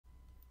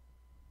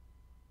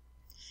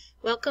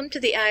Welcome to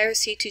the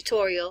IRC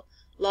tutorial,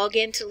 Log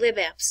in to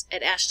LibApps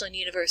at Ashland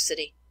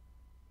University.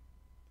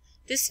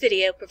 This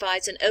video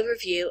provides an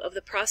overview of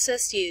the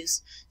process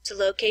used to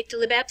locate the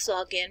LibApps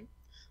login,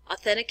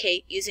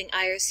 authenticate using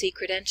IRC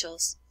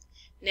credentials,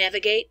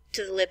 navigate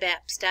to the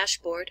LibApps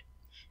Dashboard,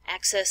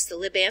 access the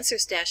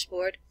LibAnswers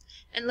Dashboard,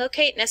 and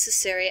locate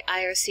necessary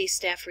IRC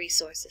Staff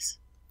resources.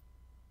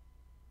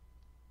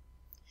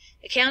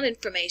 Account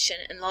information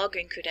and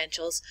login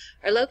credentials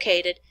are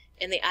located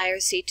in the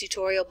IRC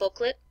tutorial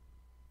booklet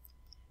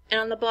and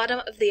on the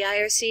bottom of the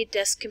IRC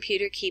desk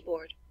computer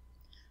keyboard.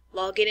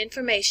 Login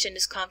information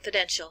is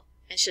confidential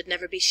and should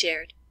never be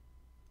shared.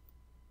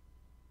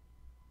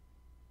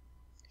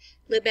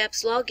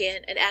 LibApps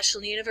Login at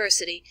Ashland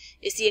University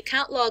is the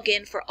account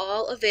login for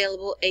all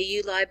available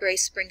AU Library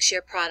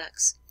Springshare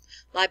products.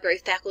 Library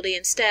faculty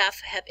and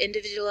staff have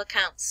individual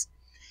accounts.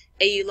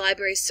 AU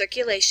Library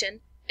Circulation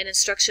and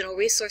Instructional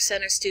Resource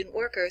Center student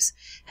workers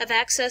have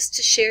access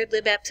to shared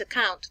LibApps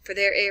account for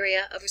their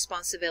area of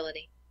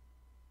responsibility.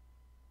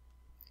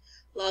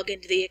 Log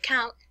into the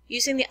account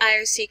using the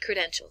IRC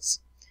credentials,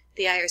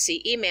 the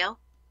IRC email,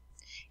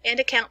 and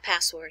account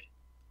password.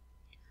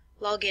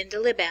 Log in to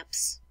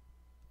LibApps.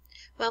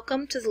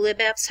 Welcome to the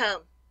LibApps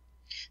Home.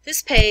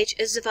 This page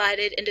is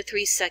divided into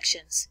three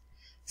sections: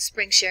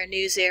 Springshare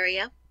News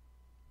Area,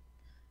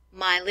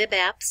 My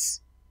LibApps,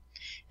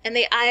 and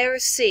the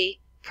IRC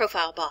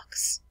Profile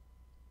Box.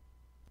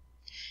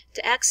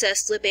 To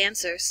access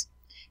LibAnswers,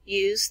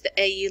 use the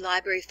AU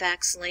Library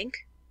Facts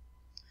link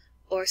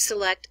or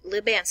select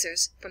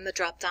LibAnswers from the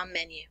drop-down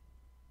menu.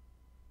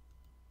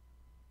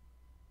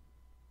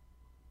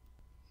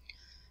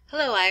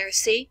 Hello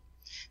IRC.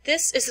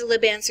 This is the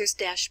LibAnswers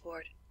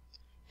Dashboard.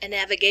 A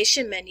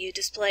navigation menu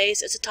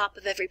displays at the top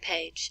of every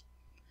page.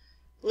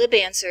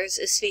 LibAnswers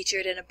is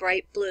featured in a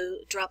bright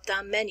blue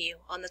drop-down menu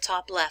on the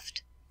top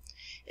left.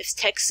 If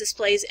text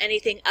displays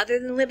anything other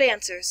than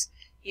LibAnswers,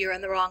 you're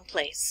in the wrong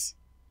place.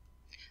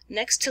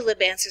 Next to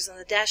LibAnswers on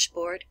the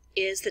dashboard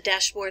is the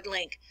dashboard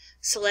link.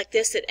 Select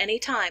this at any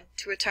time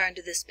to return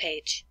to this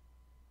page.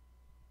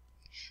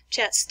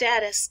 Chat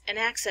status and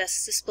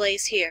access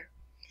displays here.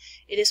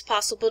 It is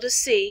possible to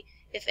see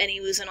if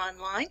anyone is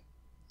online,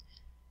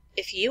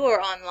 if you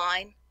are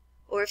online,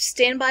 or if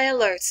standby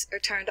alerts are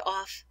turned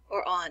off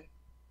or on.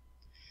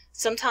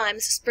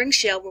 Sometimes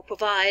Springshare will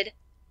provide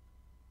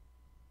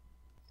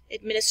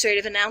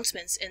administrative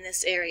announcements in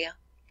this area.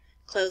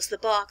 Close the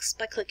box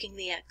by clicking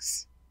the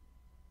X.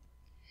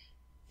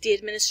 The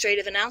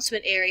administrative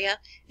announcement area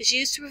is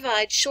used to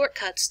provide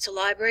shortcuts to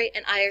library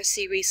and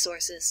IRC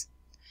resources.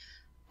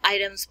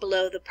 Items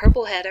below the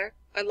purple header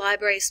are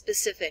library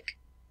specific.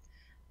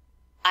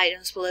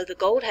 Items below the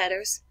gold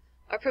headers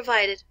are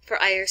provided for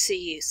IRC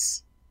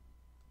use.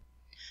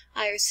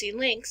 IRC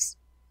links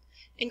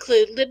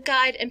include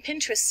LibGuide and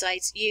Pinterest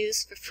sites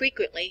used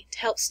frequently to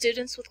help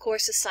students with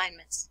course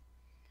assignments.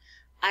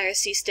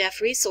 IRC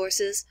staff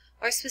resources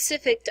are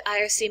specific to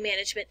IRC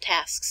management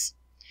tasks.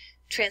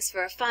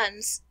 Transfer of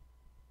funds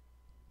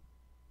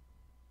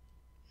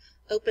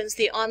opens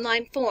the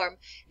online form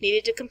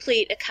needed to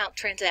complete account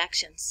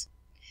transactions.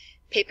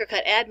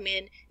 Papercut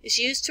Admin is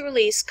used to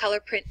release color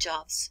print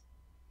jobs.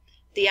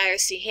 The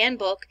IRC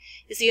Handbook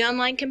is the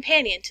online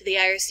companion to the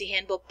IRC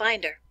Handbook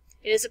Binder.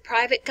 It is a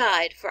private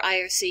guide for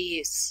IRC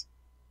use.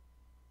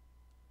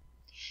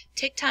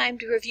 Take time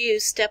to review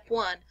Step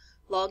 1,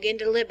 Log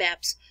into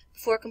LibApps,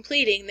 before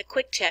completing the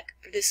quick check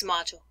for this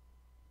module.